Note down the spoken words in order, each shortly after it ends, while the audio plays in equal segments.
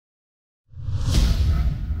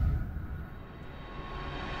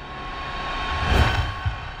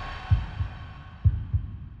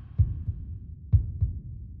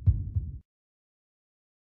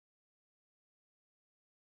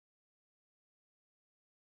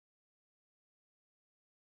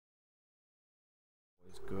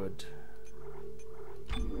Always good.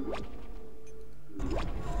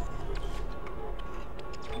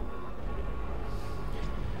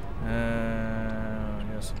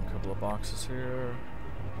 Yes, a couple of boxes here.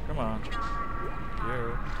 Come on.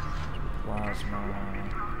 Here. Plasma.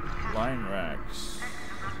 Line racks.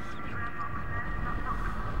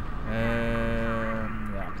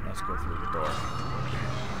 Yeah, let's go through the door.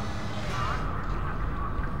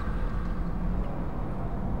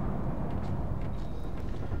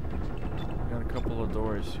 Got a couple of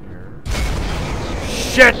doors here.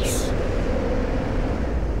 Shit!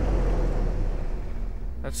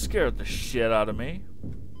 That scared the shit out of me.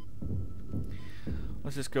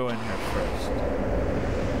 Let's just go in here first.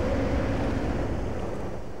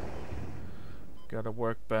 Got a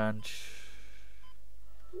workbench.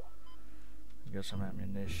 We got some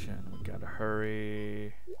ammunition. We gotta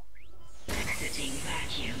hurry. Exiting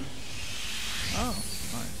vacuum. Oh,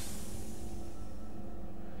 nice.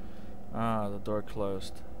 Ah, the door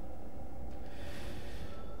closed.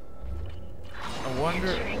 I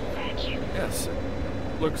wonder. Yes,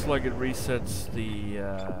 it looks like it resets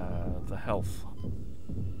the health,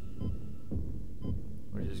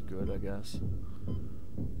 which is good, I guess.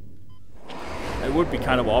 It would be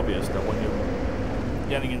kind of obvious that when you're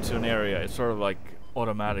getting into an area, it sort of like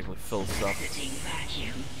automatically fills up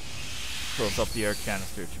the air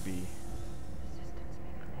canister to be.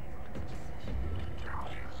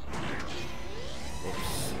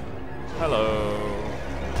 Oops. Hello.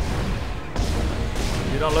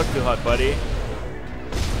 You don't look too hot, buddy.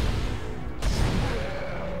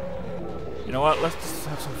 You know what? Let's just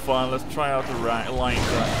have some fun. Let's try out the line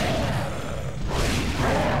gun.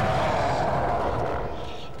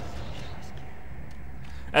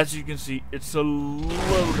 As you can see, it's a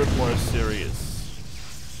little bit more serious.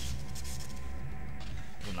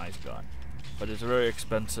 It's a nice gun, but it's very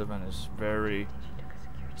expensive and it's very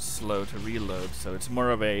slow to reload. So it's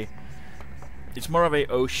more of a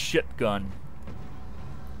oh shit gun.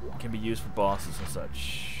 It can be used for bosses and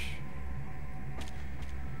such.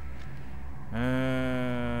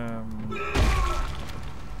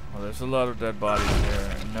 Well, there's a lot of dead bodies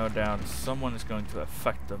here, and no doubt someone is going to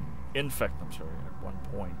infect them, sorry, at one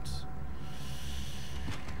point.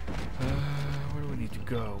 Where do we need to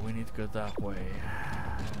go? We need to go that way.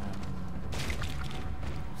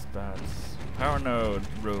 What's that? Power node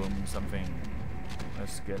room, something.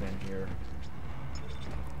 Let's get in here.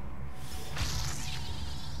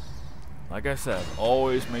 Like I said,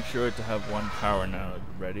 always make sure to have one power node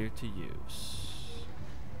ready to use.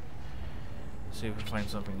 See if we find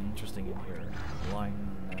something interesting in here. Line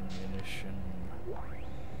ammunition.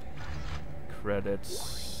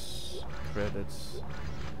 Credits.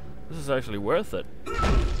 This is actually worth it. There's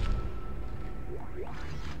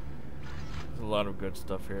a lot of good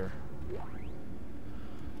stuff here.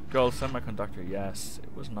 Gold semiconductor, yes,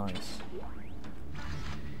 it was nice.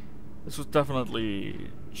 This was definitely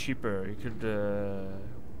cheaper. You could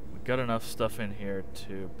we got enough stuff in here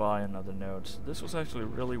to buy another node. So this was actually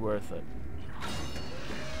really worth it.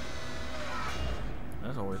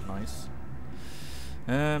 That's always nice.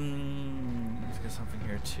 Let's get something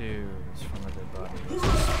here too. It's from a dead body.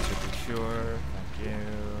 Just to be sure. Thank you.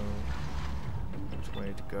 Which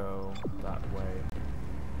way to go? That way.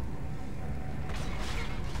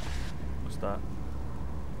 What's that?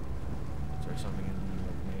 Is there something in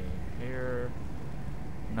with me here?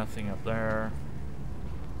 Nothing up there.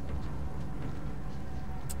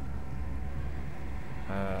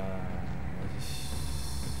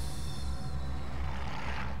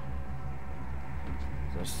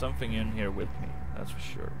 There's something in here with me, that's for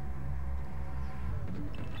sure.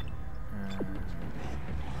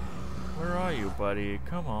 Where are you, buddy?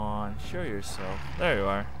 Come on, show yourself. There you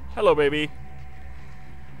are. Hello, baby.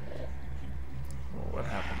 Oh, what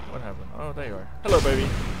happened? What happened? Oh, there you are. Hello, baby.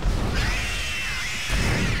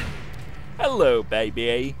 Hello,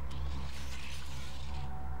 baby.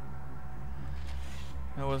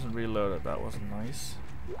 That wasn't reloaded. That wasn't nice.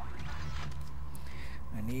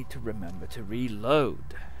 I need to remember to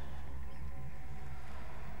reload.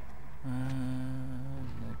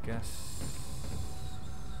 I guess.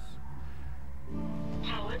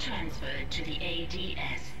 Power transferred to the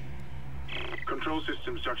ADS. Control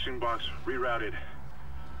systems junction box rerouted.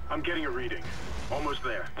 I'm getting a reading. Almost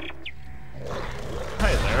there.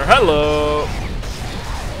 Hi there. Hello.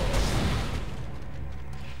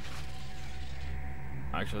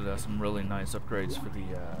 Actually, there's some really nice upgrades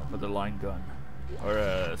for the line gun.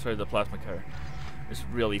 Or, sorry, the plasma cutter. It's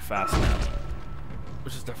really fast now,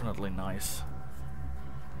 which is definitely nice.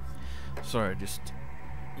 Sorry, just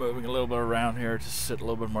moving a little bit around here to sit a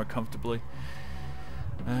little bit more comfortably.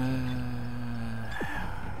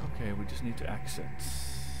 Okay, we just need to exit.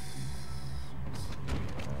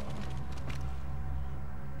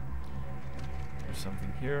 There's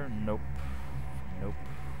something here. Nope. Nope.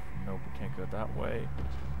 Nope, we can't go that way.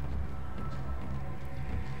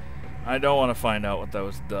 I don't want to find out what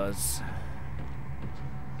that does.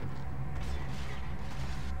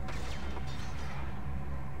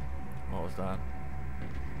 What was that?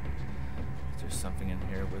 Is there something in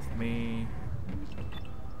here with me?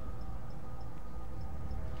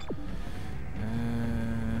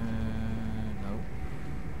 Nope.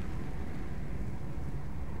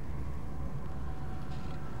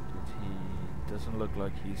 Doesn't look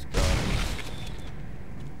like he's got it.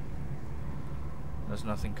 There's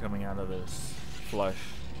nothing coming out of this flesh.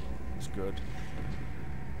 It's good.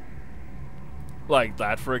 Like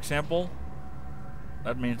that, for example.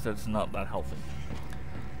 That means that it's not that healthy.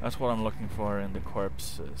 That's what I'm looking for in the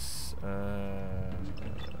corpses. That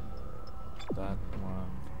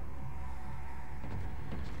one.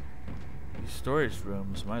 These storage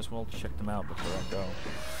rooms, might as well check them out before I go.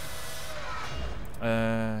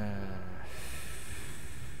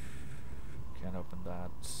 Can't open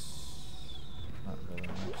that. Not really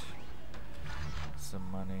much. Some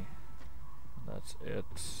money. That's it.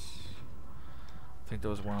 I think there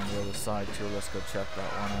was one on the other side too. Let's go check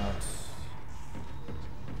that one out.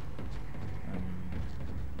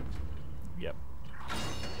 Yep.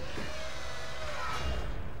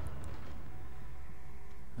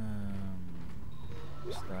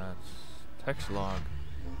 What's that? Text log.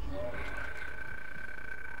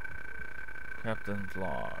 Captain's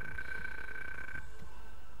log.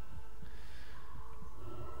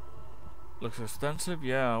 Looks extensive?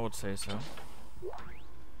 Yeah, I would say so.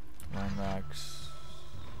 Line racks.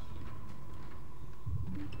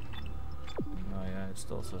 Oh yeah, it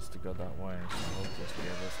still says to go that way, so we'll just go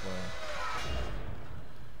this way.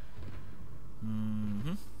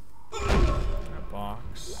 A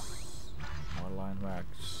box. More line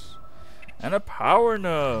racks. And a power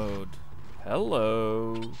node!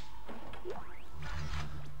 Hello!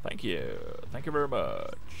 Thank you. Thank you very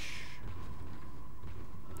much.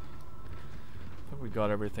 I think we got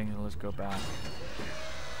everything, let's go back.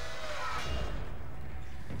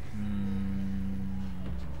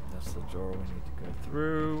 That's the door we need to go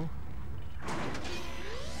through.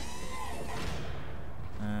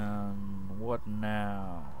 And what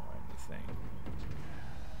now? Anything?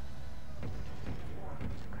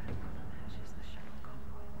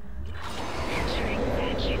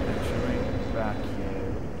 Entering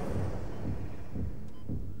vacuum.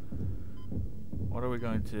 What are we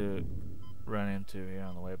going to run into here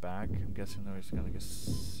on the way back? I'm guessing that we're going to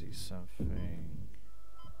see something.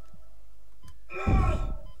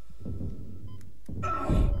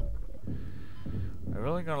 Are you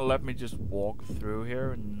really gonna let me just walk through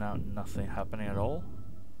here and nothing happening at all?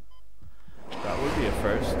 That would be a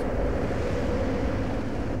first.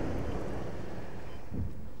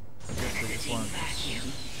 I guess I just want.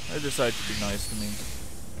 I decided to be nice to me.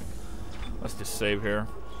 Let's just save here.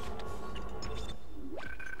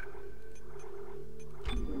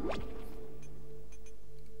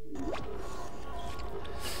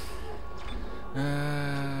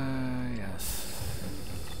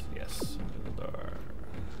 Yes. Door.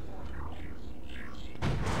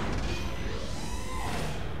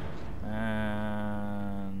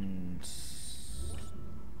 And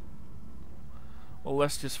well,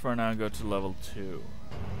 let's just for now go to level 2.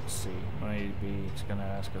 Let's see. Maybe it's gonna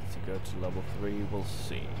ask us to go to level 3. We'll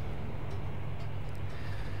see.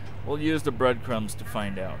 We'll use the breadcrumbs to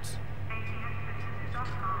find out.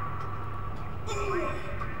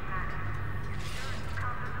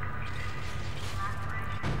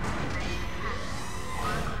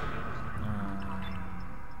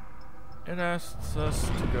 It asks us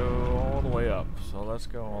to go all the way up, so let's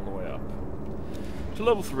go all the way up to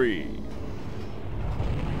level 3.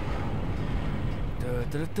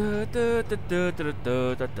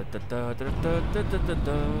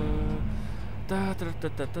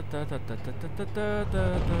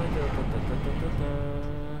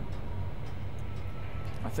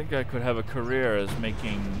 I think I could have a career as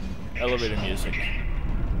making elevator music.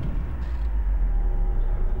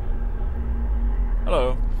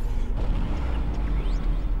 Hello.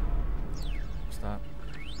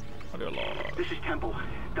 This is Temple.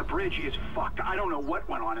 The bridge is fucked. I don't know what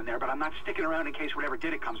went on in there, but I'm not sticking around in case whatever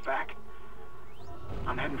did it comes back.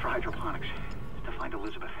 I'm heading for hydroponics to find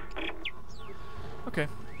Elizabeth. Okay.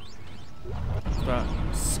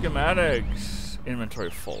 Schematics. Inventory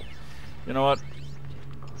full. You know what?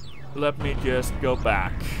 Let me just go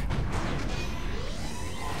back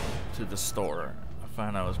to the store. I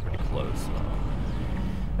found I was pretty close.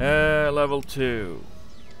 Level 2.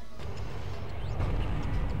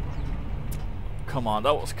 come on,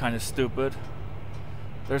 that was kind of stupid.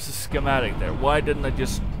 There's a schematic there. Why didn't I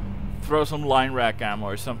just throw some line rack ammo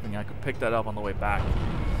or something? I could pick that up on the way back.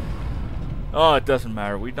 Oh, it doesn't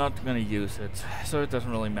matter. We're not gonna use it, so it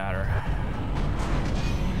doesn't really matter.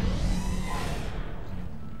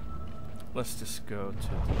 Let's just go to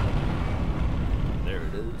the... There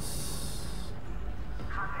it is.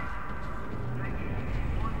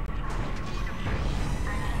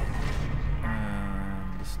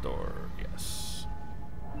 And the store, yes.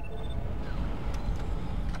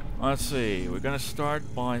 Let's see, we're gonna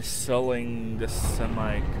start by selling the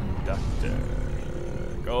semiconductor.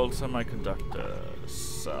 Gold semiconductor.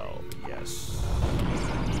 Sell, yes.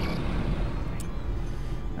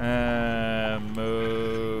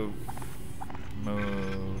 Move.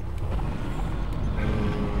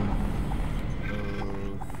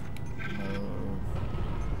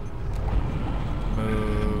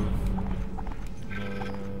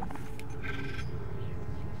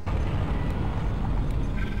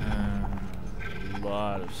 A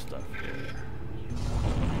lot of stuff here.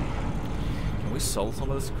 Can we sell some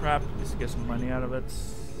of this crap? Just get some money out of it.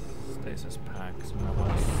 Stasis packs. I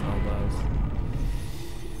want to sell those.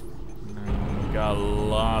 We got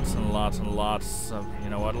lots and lots and lots of. You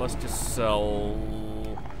know what? Let's just sell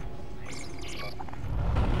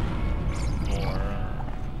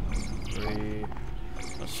 4, 3.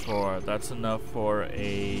 That's 4. That's enough for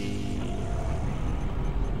a.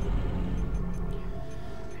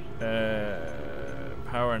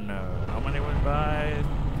 Power node. How many would buy?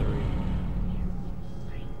 3.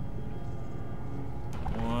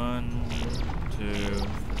 1, 2,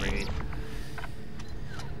 3.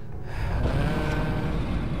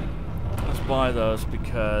 Let's buy those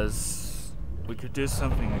because we could do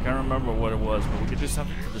something. I can't remember what it was, but we could do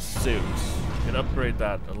something to the suit. We could upgrade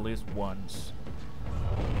that at least once.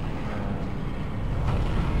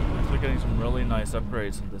 Actually getting some really nice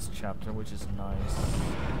upgrades in this chapter, which is nice.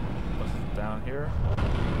 Was it down here?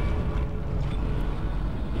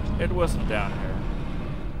 It wasn't down here.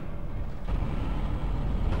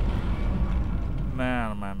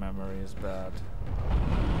 Man, my memory is bad.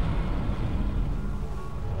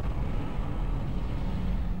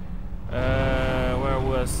 Where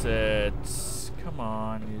was it? Come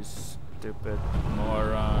on, you stupid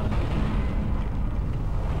moron.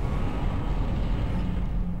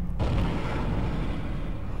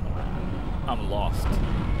 I'm lost.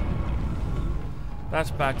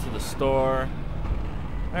 That's back to the store.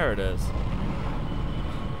 There it is.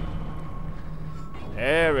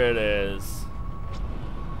 There it is.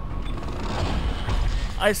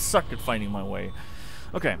 I suck at finding my way.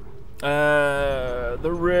 Okay. The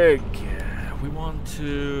rig. We want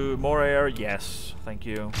to... More air? Yes. Thank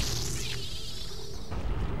you.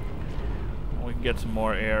 We can get some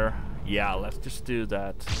more air. Yeah, let's just do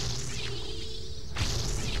that.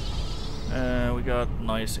 We got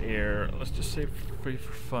nice air. Let's just save free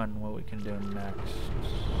for fun what we can do next.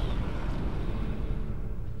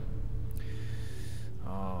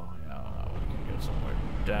 Oh, yeah, we can get some more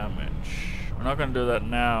damage. We're not gonna do that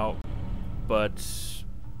now, but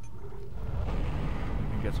we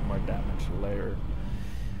can get some more damage later.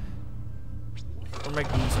 We're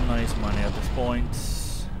making some nice money at this point.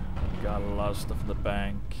 Got a lot of stuff in the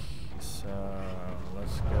bank, so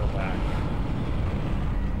let's go back.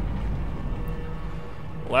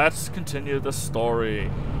 Let's continue the story.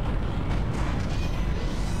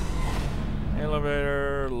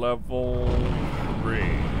 Elevator level 3.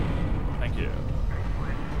 Thank you.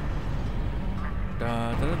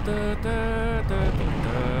 Da, da, da, da, da, da,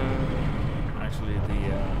 da. Actually,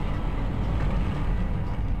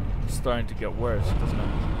 it's starting to get worse, doesn't it?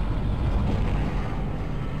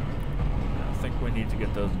 I think we need to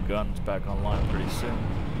get those guns back online pretty soon.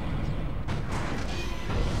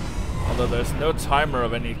 Although there's no timer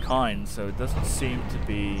of any kind, so it doesn't seem to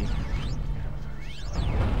be...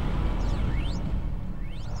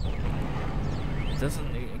 You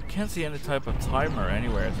can't see any type of timer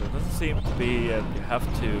anywhere, so it doesn't seem to be you have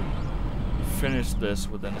to finish this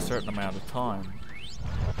within a certain amount of time.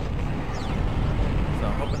 So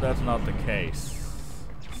I'm hoping that's not the case.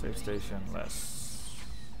 Save station less.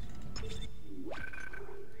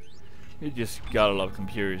 You just gotta love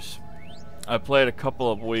computers. I played a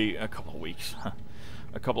couple of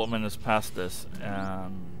minutes past this,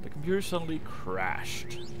 and the computer suddenly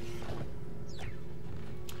crashed.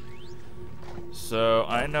 So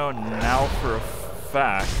I know now for a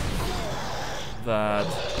fact that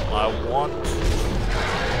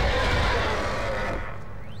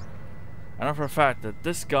I know for a fact that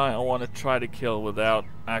this guy I want to try to kill without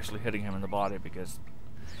actually hitting him in the body, because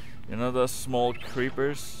you know those small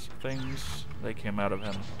creepers things, they came out of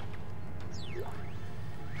him.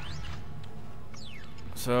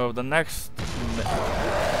 So the next, this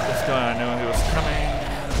guy I knew he was coming.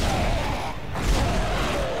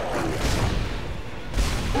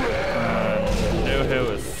 Knew he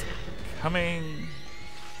was coming.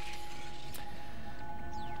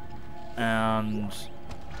 And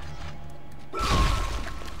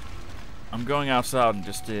I'm going outside in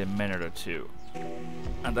just a minute or two.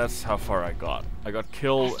 And that's how far I got. I got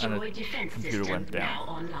killed and the computer went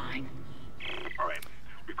down. Alright,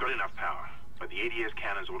 we've got enough power, but the ADS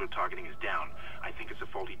cannon's auto-targeting is down. I think it's a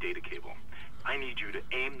faulty data cable. I need you to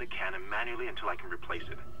aim the cannon manually until I can replace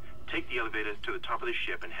it. Take the elevator to the top of the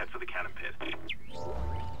ship and head for the cannon pit.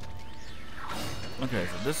 Okay,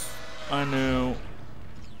 so this I knew.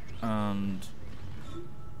 And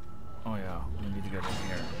oh yeah, we need to get in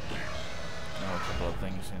here. Now a couple of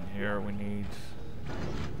things in here we need.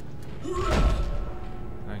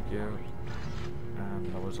 Thank you.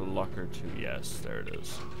 And there was a locker too. Yes, there it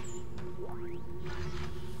is.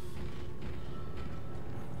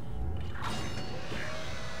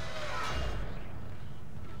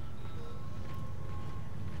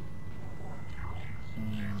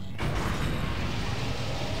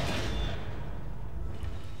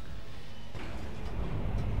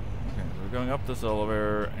 Going up this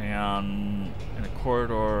elevator and in a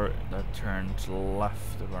corridor that turns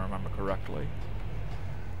left, if I remember correctly.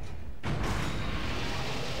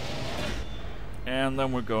 And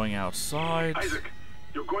then we're going outside. Isaac,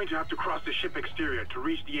 you're going to have to cross the ship exterior to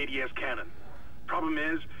reach the ADS cannon. Problem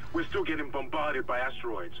is, we're still getting bombarded by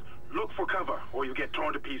asteroids. Look for cover, or you'll get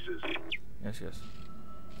torn to pieces. Yes, yes.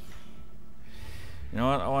 You know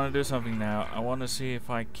what? I want to do something now. I want to see if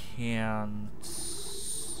I can.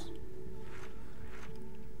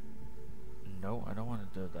 No, I don't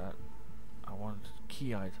want to do that. I want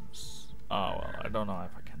key items. Oh, well, I don't know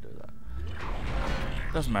if I can do that.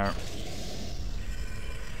 Doesn't matter.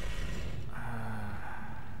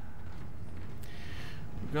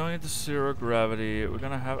 We're going into zero gravity. We're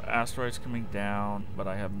gonna have asteroids coming down, but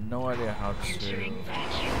I have no idea how to.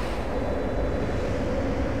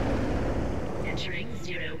 Entering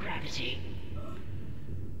zero gravity.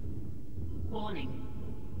 Warning.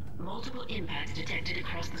 Multiple impacts detected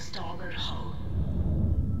across the starboard hull.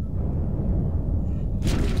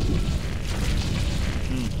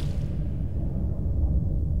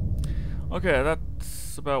 Okay,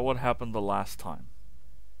 that's about what happened the last time.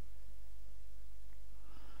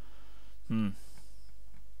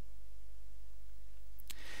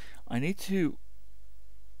 I need to...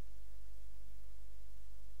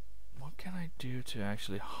 What can I do to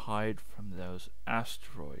actually hide from those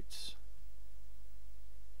asteroids?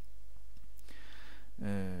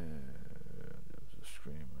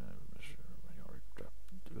 Scream.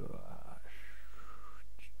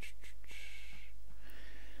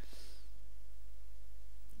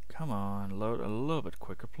 Come on, load a little bit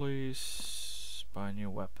quicker, please. Buy new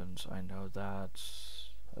weapons. I know that.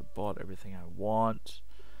 I bought everything I want.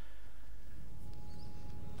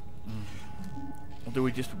 Do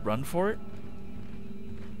we just run for it?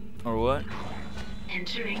 Or what?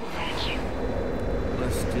 Entering vacuum.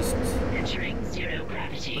 Let's just... Entering zero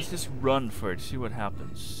gravity. Let's just run for it, see what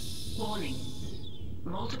happens. Warning.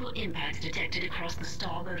 Multiple impacts detected across the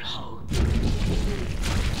starboard hull.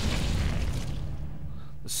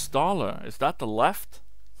 The staller, is that the left?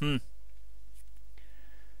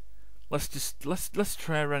 Let's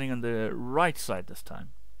try running on the right side this time.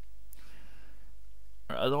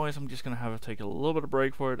 Otherwise I'm just gonna have to take a little bit of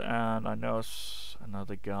break for it, and I know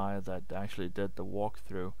another guy that actually did the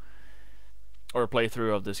walkthrough or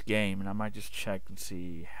playthrough of this game, and I might just check and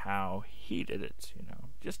see how he did it, you know.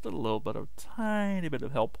 Just a little bit of tiny bit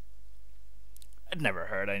of help. I'd never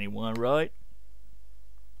hurt anyone, right?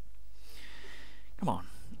 Come on,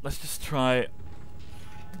 let's just try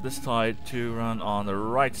this side to run on the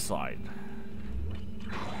right side.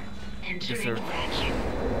 There's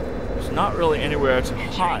not really anywhere to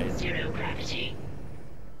hide. Zero gravity.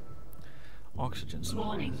 Oxygen supply.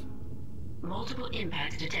 Warning. Multiple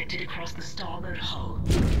impacts detected across the starboard hull.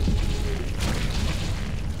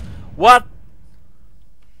 What?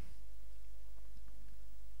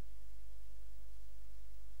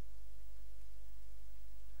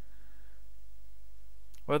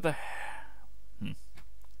 What the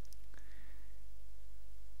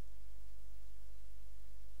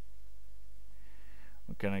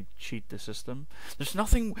Can I cheat the system? There's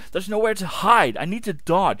nowhere to hide. I need to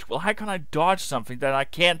dodge. Well, how can I dodge something that I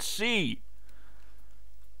can't see?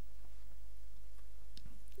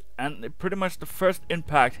 And pretty much the first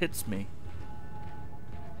impact hits me.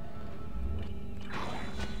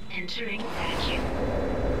 Entering vacuum.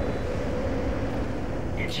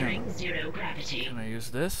 Entering zero gravity. Can I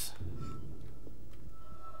use this?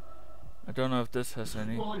 I don't know if this has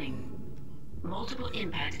any. Warning. Multiple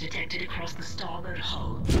impacts detected across the starboard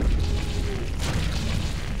hull.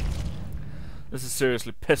 This is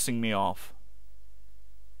seriously pissing me off.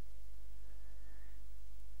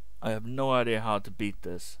 I have no idea how to beat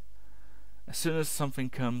this. As soon as something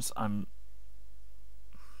comes, I'm...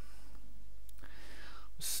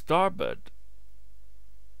 Starboard.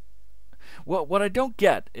 Well, what I don't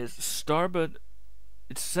get is starboard...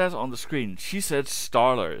 It says on the screen, she said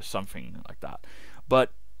starler or something like that.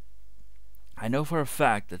 But I know for a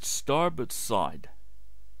fact that starboard side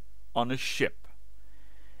on a ship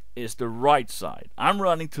is the right side. I'm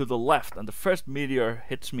running to the left and the first meteor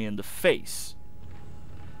hits me in the face.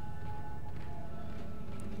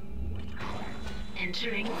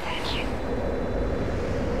 Entering vacuum.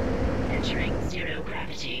 Entering zero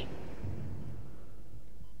gravity.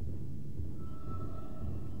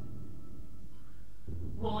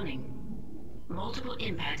 Warning. Multiple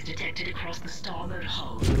impacts detected across the starboard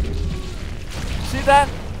hull. See that?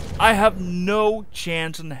 I have no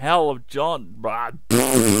chance in hell of John.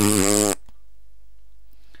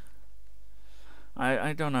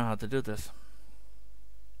 I don't know how to do this.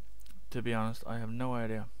 To be honest, I have no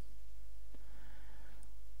idea.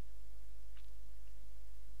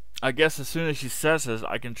 I guess as soon as she says this,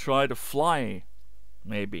 I can try to fly.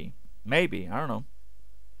 Maybe. Maybe. I don't know.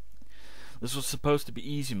 This was supposed to be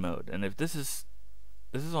easy mode, and if this is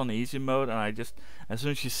on easy mode, and I just, as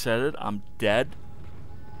soon as she said it, I'm dead.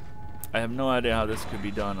 I have no idea how this could be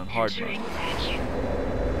done on hard mode.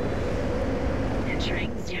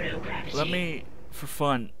 Entering zero gravity. Let me, for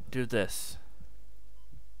fun, do this.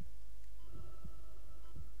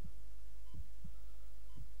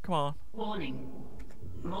 Come on. Warning.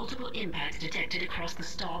 Multiple impacts detected across the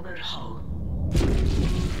starboard hull.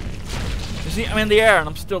 You see, I'm in the air and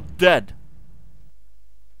I'm still dead.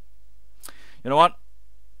 You know what?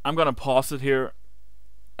 I'm gonna pause it here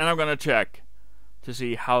and I'm gonna check to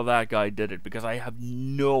see how that guy did it, because I have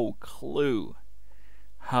no clue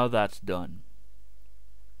how that's done.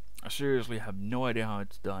 I seriously have no idea how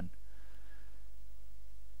it's done.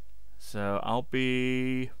 So I'll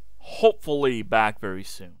be hopefully back very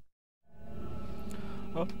soon.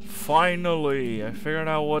 Oh, finally, I figured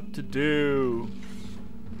out what to do.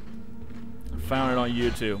 I found it on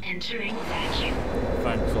YouTube. Entering vacuum.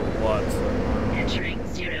 Thanks a lot. So Entering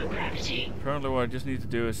zero gravity. apparently what I just need to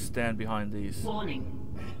do is stand behind these. Warning.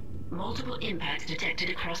 Multiple impacts detected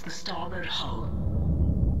across the starboard hull.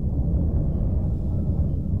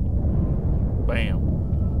 Bam.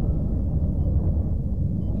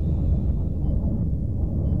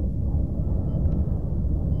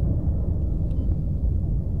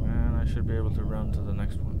 And I should be able to run to the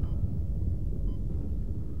next one.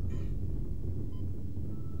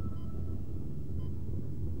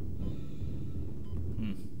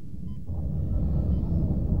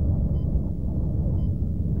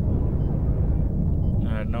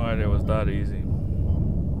 I had no idea it was that easy.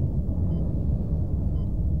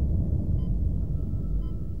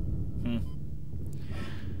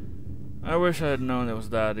 I wish I had known it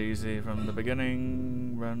was that easy from the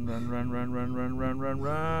beginning. Run, run, run, run, run, run, run, run,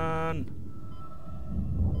 run.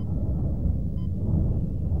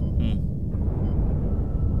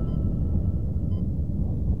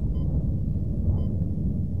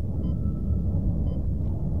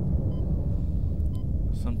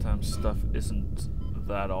 Sometimes stuff isn't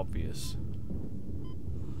that obvious.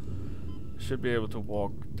 Should be able to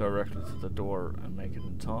walk directly to the door and make it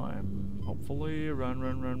in time. Hopefully. Run,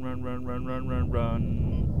 run, run, run, run, run, run, run,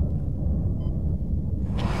 run.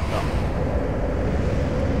 Oh.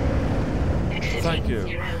 Thank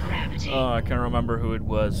you. I can't remember who it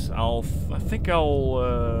was. I think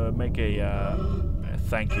I'll make a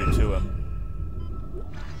thank you to him.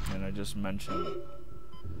 And I just mentioned,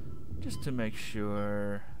 just to make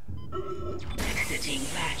sure. Exiting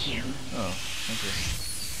vacuum. Oh, thank you.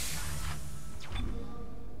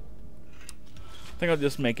 I think I'll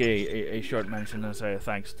just make a short mention and say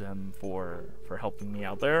thanks to him for helping me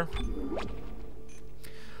out there.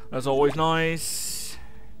 That's always nice.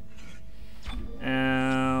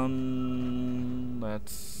 And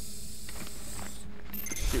let's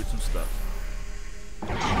shoot some stuff.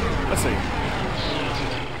 Let's see.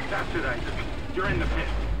 That's it, Isaac. You're in the pit.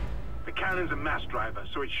 The cannon's a mass driver,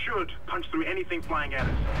 so it should punch through anything flying at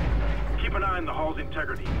us. Keep an eye on the hull's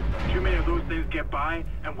integrity. Too many of those things get by,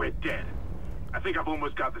 and we're dead. I think I've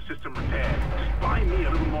almost got the system repaired. Just buy me a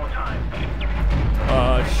little more time.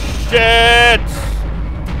 Shit!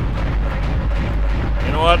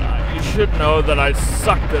 You know what? You should know that I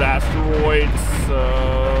sucked at asteroids,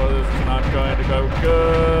 so this is not going to go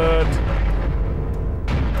good.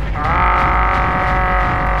 Ah,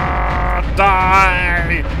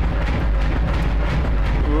 die!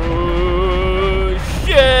 Ooh,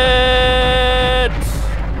 shit!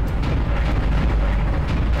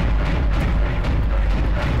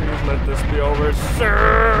 Please let this be over,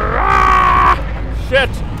 sir! Ah! Shit!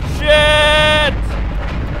 Shit!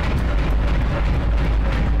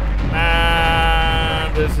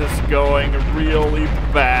 Man, this is going really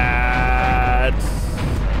bad.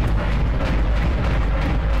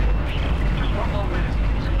 Just one more minute.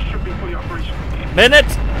 It should be fully operational.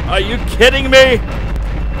 Minute? Are you kidding me?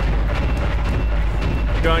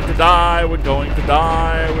 We're going to die, we're going to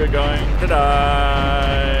die, we're going to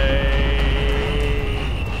die.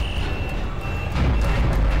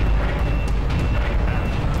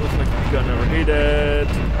 Looks like the gun overheated.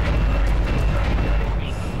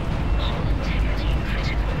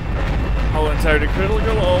 Hull integrity critical.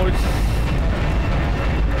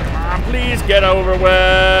 Oh, please get over with.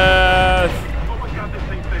 Oh my god, this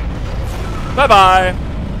thing fixed. Bye bye.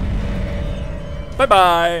 Bye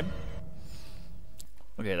bye.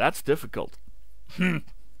 Okay, that's difficult. Okay,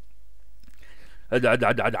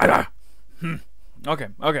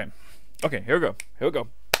 here we go. Here we go.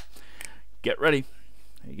 Get ready.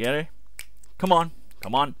 You get it? Come on.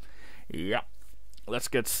 Come on. Yeah. Let's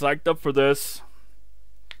get psyched up for this.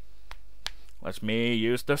 Let me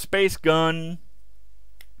use the space gun.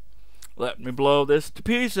 Let me blow this to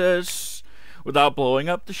pieces without blowing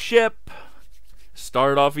up the ship.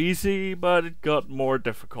 Started off easy, but it got more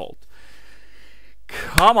difficult.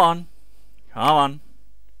 Come on. Come on.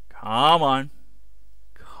 Come on.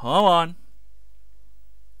 Come on.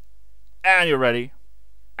 And you're ready.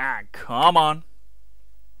 And come on.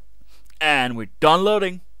 And we're done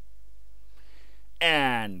loading.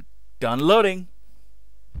 And done loading.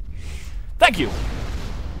 Thank you.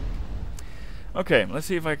 Okay, let's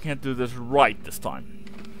see if I can't do this right this time.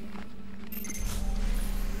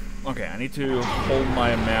 Okay, I need to hold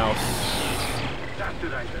my mouse. That's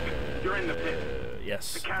it, Isaac. You're in the pit.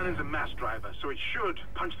 Yes. The cannon's a mass driver, so it should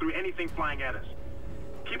punch through anything flying at us.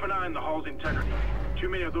 Keep an eye on the hull's integrity. Too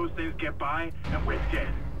many of those things get by, and we're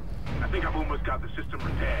dead. I think I've almost got the system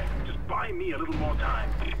repaired. Just buy me a little more time.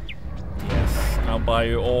 Yes, I'll buy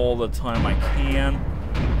you all the time I can.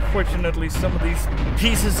 Fortunately, some of these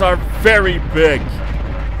pieces are very big.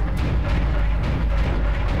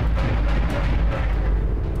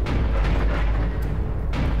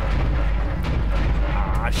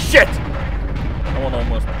 Ah, shit! That one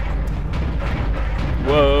almost.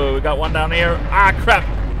 Whoa, we got one down here. Ah, crap!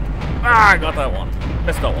 Ah, I got that one.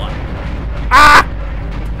 Missed that one. Ah!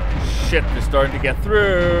 Shit, they're starting to get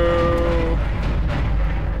through.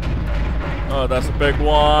 Oh, that's a big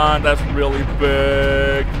one. That's really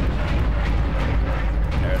big.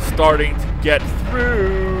 They're starting to get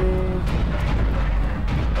through.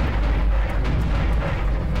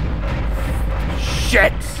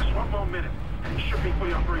 Shit! Just one more minute, and it should be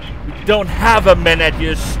fully operational. We don't have a minute,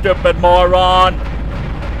 you stupid moron.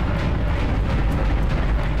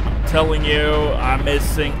 I'm telling you, I'm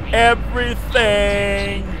missing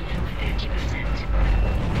everything.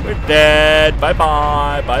 We're dead.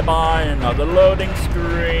 Bye-bye. Bye-bye. Another loading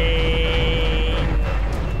screen.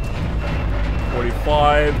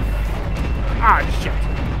 45. Ah, shit.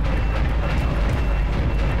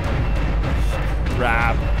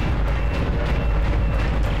 Crap.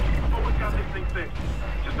 I've almost got this thing fixed.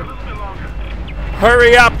 Just a little bit longer.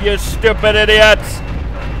 Hurry up, you stupid idiots.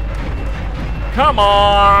 Come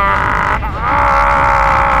on. Ah!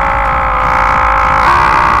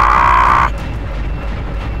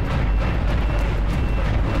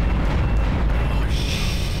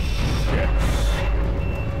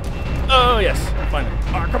 Oh, yes, finally.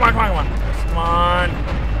 Oh, come on, come on, come on. Come on.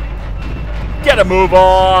 Get a move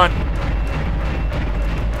on.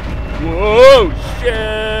 Whoa,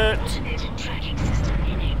 shit. Automated tracking system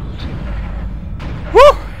enabled.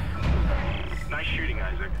 Woo! Nice shooting,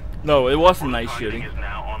 Isaac. No, it wasn't nice Targeting shooting. is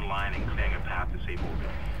now online and clearing a path to safe orbit.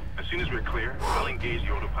 As soon as we're clear, I'll engage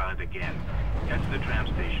the autopilot again. Head to the tram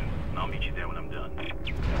station, and I'll meet you there when I'm done.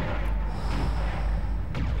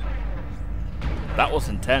 That was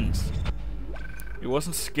intense. It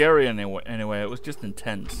wasn't scary anyway, it was just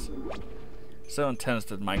intense. So intense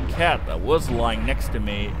that my cat that was lying next to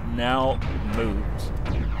me now moves.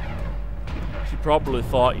 She probably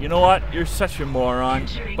thought, you know what, you're such a moron,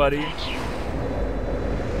 buddy. Do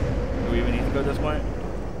we even need to go this way?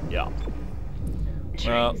 Yeah.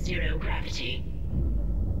 Well, Zero gravity.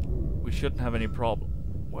 we shouldn't have any problem.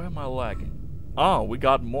 Why am I lagging? Oh, we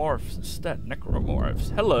got morphs instead.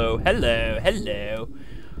 Necromorphs. Hello, hello, hello.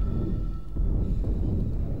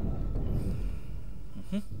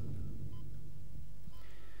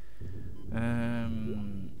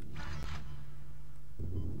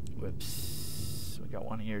 We got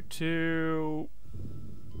one here too.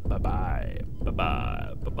 Bye bye. Bye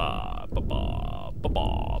bye. Bye bye. Bye bye. Bye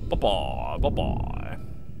bye. Bye bye. Bye bye.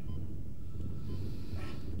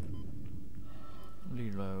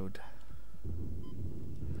 Reload.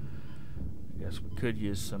 I guess we could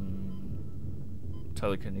use some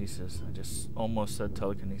telekinesis. I just almost said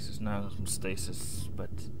telekinesis, now some stasis,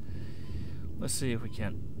 but let's see if we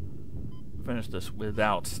can't finish this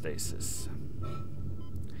without stasis.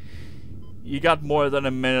 You got more than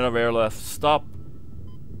a minute of air left. Stop.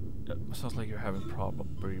 Sounds like you're having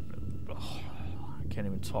problem breathing. Ugh, I can't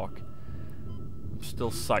even talk. I'm still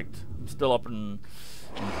psyched. I'm still up and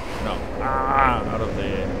no. Out of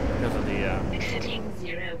the because of the Exiting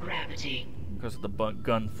zero gravity. because of the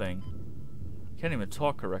gun thing. Can't even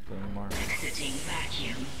talk correctly anymore. Exiting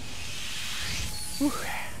vacuum. Whew.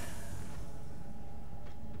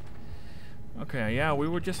 Okay, yeah, we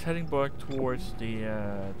were just heading back towards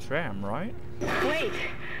the tram, right? Wait!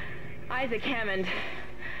 Isaac Hammond,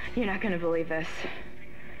 you're not gonna believe this.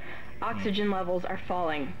 Oxygen levels are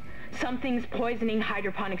falling. Something's poisoning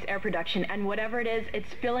hydroponics air production, and whatever it is,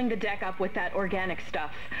 it's filling the deck up with that organic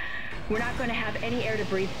stuff. We're not going to have any air to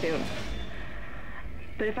breathe soon.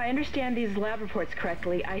 But if I understand these lab reports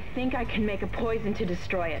correctly, I think I can make a poison to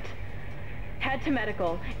destroy it. Head to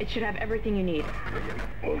medical. It should have everything you need.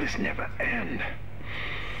 Will this never end?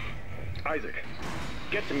 Isaac,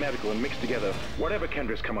 get to medical and mix together whatever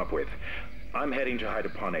Kendra's come up with. I'm heading to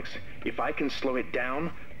hydroponics. If I can slow it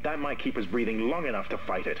down, that might keep us breathing long enough to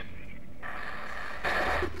fight it.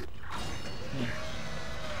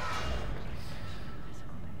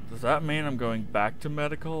 Does that mean I'm going back to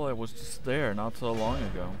medical? I was just there not so long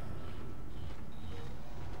ago.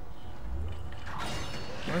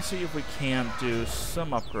 Let's see if we can't do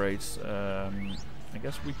some upgrades. I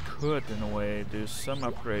guess we could, in a way, do some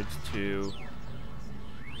upgrades to...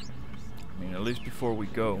 I mean, at least before we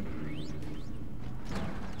go.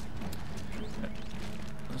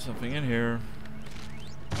 There's something in here.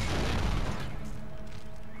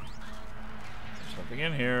 Something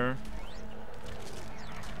in here.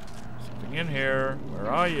 Something in here. Where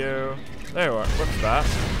are you? There you are. What's that?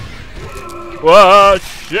 Whoa,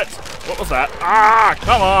 shit! What was that? Ah,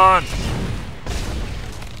 come on!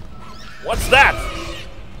 What's that?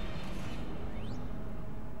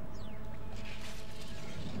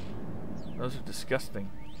 Those are disgusting.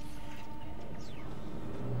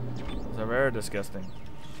 Those are very disgusting.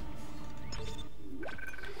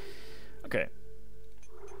 Okay.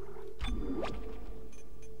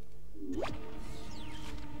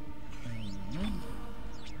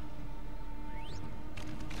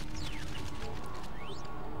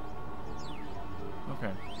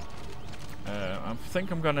 Okay. I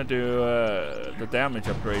think I'm gonna do the damage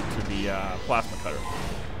upgrade to the plasma cutter.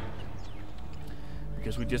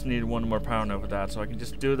 Because we just need one more pound over that, so I can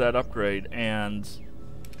just do that upgrade, and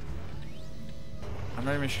I'm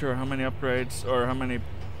not even sure how many upgrades or how many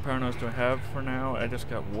paranoids do I have for now. I just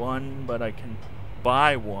got one, but I can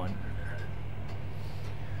buy one.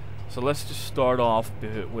 So let's just start off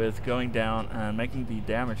with going down and making the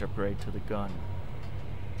damage upgrade to the gun.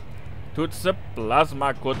 Tutsi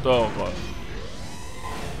plasma cutter.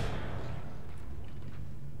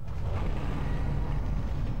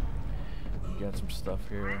 Got some stuff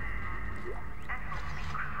here.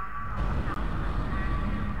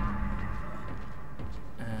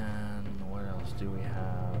 And what else do we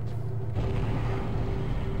have?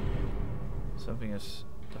 Something is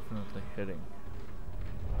definitely hitting.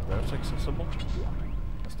 That's accessible?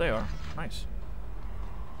 Yes, they are. Nice.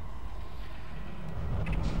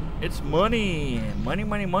 It's money! Money,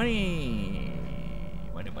 money, money!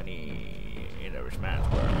 Money, money in a rich man's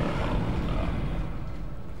world.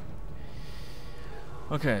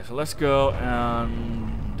 Okay, so let's go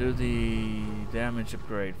and do the damage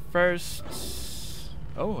upgrade first.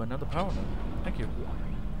 Oh, another power node. Thank you.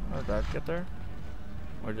 How did that get there?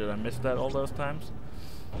 Or did I miss that all those times?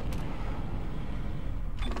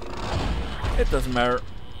 It doesn't matter.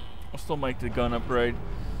 I'll still make the gun upgrade.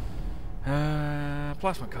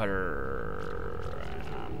 Plasma cutter.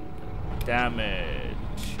 Damage.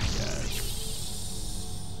 Yes.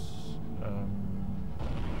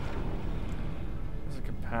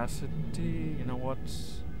 Capacity. You know what?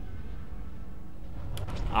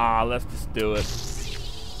 Let's just do it.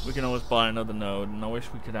 We can always buy another node, and I wish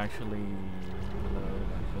we could actually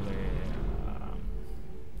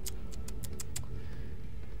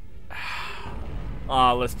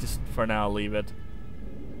let's just for now leave it.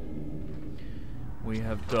 We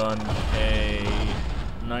have done a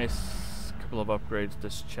nice couple of upgrades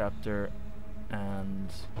this chapter, and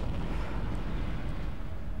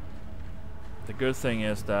the good thing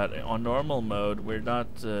is that on normal mode we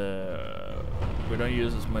don't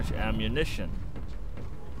use as much ammunition.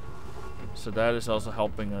 So that is also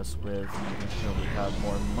helping us with making sure we have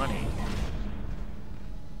more money.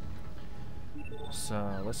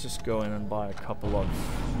 So let's just go in and buy a couple of...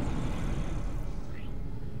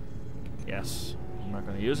 Yes, I'm not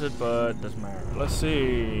going to use it, but it doesn't matter. Let's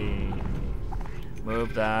see.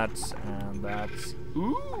 Move that and that.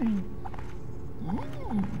 Ooh!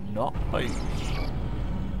 Ooh, nice.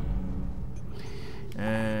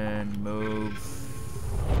 And move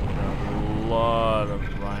a lot of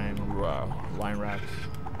line racks.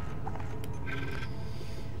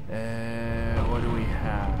 And what do we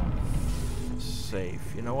have?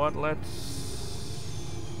 Safe. You know what? Let's.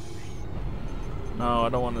 No, I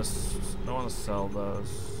don't want to. I want to sell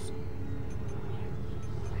those.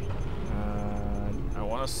 I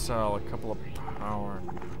want to sell a couple of power.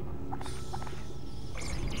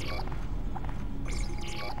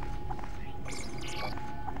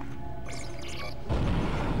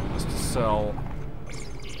 Let's just sell.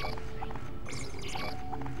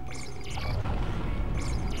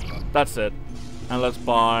 That's it. And let's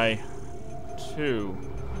buy 2.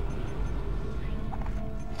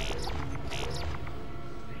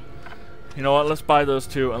 You know what? Let's buy those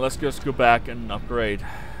 2 and let's just go back and upgrade.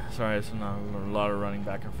 Sorry, it's a lot of running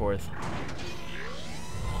back and forth.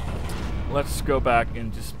 Let's go back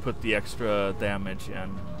and just put the extra damage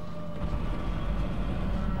in.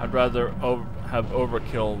 I'd rather have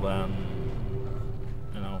overkill than,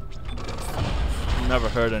 you know, never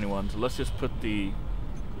hurt anyone. So let's just put the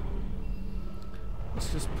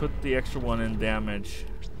extra one in damage,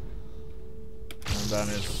 and then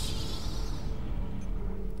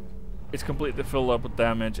it's completely filled up with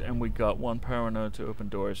damage, and we got 1 power node to open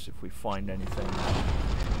doors if we find anything.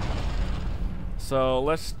 So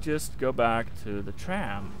let's just go back to the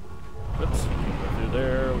tram. Oops, we can go through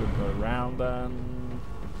there, we'll go around then.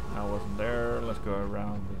 I wasn't there, let's go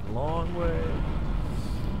around the long way.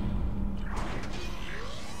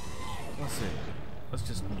 Let's see, let's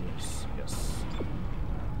just use, yes.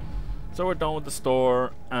 So we're done with the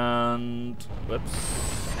store, and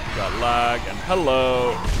whoops, got lag, and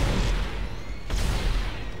hello.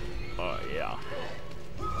 Oh yeah.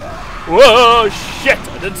 Whoa, shit!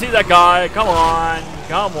 I didn't see that guy. Come on,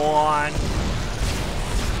 come on.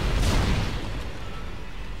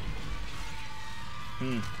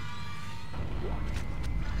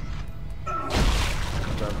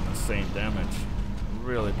 That's insane damage.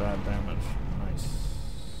 Really bad damage. Nice.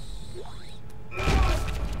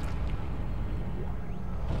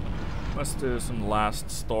 Let's do some last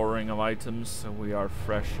storing of items so we are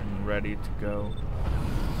fresh and ready to go.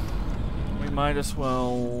 We might as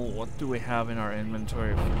well... What do we have in our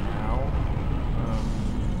inventory for now?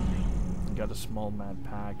 Got a small med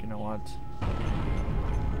pack, you know what?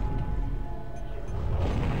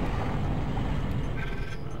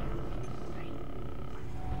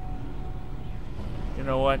 You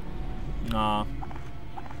know what? Nah.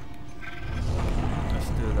 Let's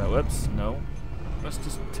do that. Whoops, no. Let's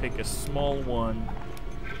just take a small one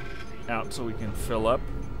out so we can fill up.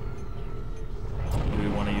 Do we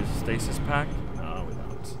want to use a stasis pack? No, we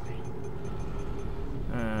don't.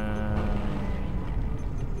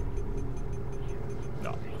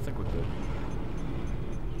 No, I think we're good.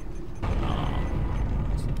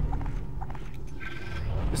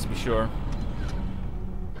 Just to be sure.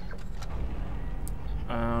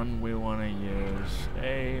 And we want to use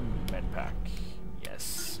a med pack.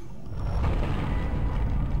 Yes.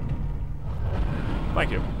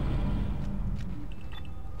 Thank you.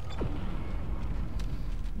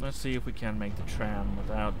 Let's see if we can make the tram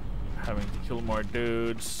without having to kill more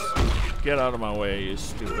dudes. Get out of my way, you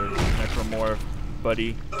stupid necromorph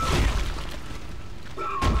buddy.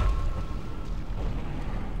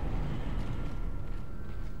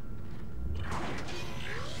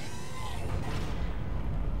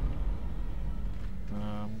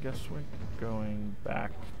 Guess we're going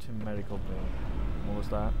back to medical bay. What was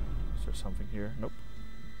that? Is there something here? Nope.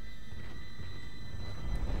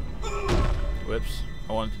 Whoops.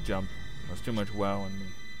 I wanted to jump. There's too much wow in me.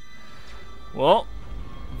 Well,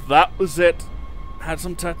 that was it. Had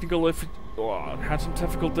some technical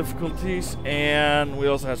difficulties, and we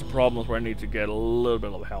also had some problems where I need to get a little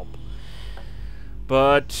bit of help.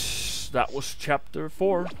 But that was chapter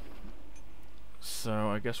 4. So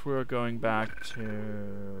I guess we're going back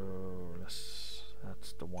to this.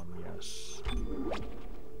 That's the one, yes.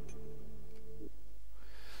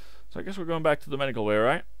 So I guess we're going back to the medical way,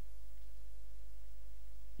 right?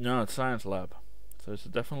 No, it's science lab. So it's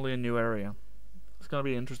definitely a new area. It's gonna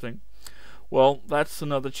be interesting. Well, that's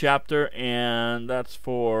another chapter, and that's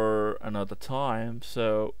for another time.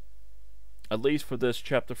 So, at least for this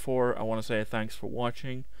chapter 4, I want to say thanks for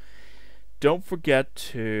watching. Don't forget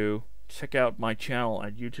to check out my channel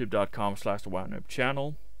at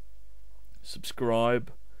youtube.com/thewownoobchannel.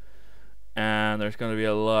 Subscribe, and there's going to be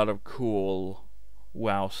a lot of cool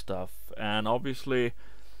WoW stuff. And obviously,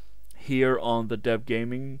 here on the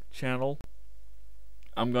DevGaming channel,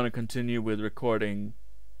 I'm going to continue with recording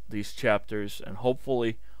these chapters, and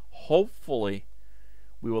hopefully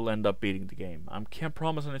we will end up beating the game. I can't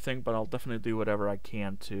promise anything, but I'll definitely do whatever I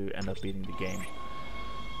can to end up beating the game.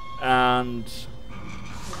 And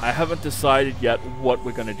I haven't decided yet what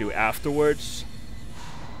we're gonna do afterwards,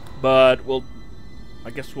 but I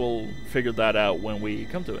guess we'll figure that out when we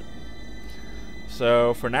come to it.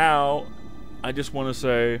 So for now, I just want to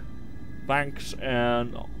say thanks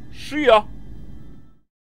and see ya!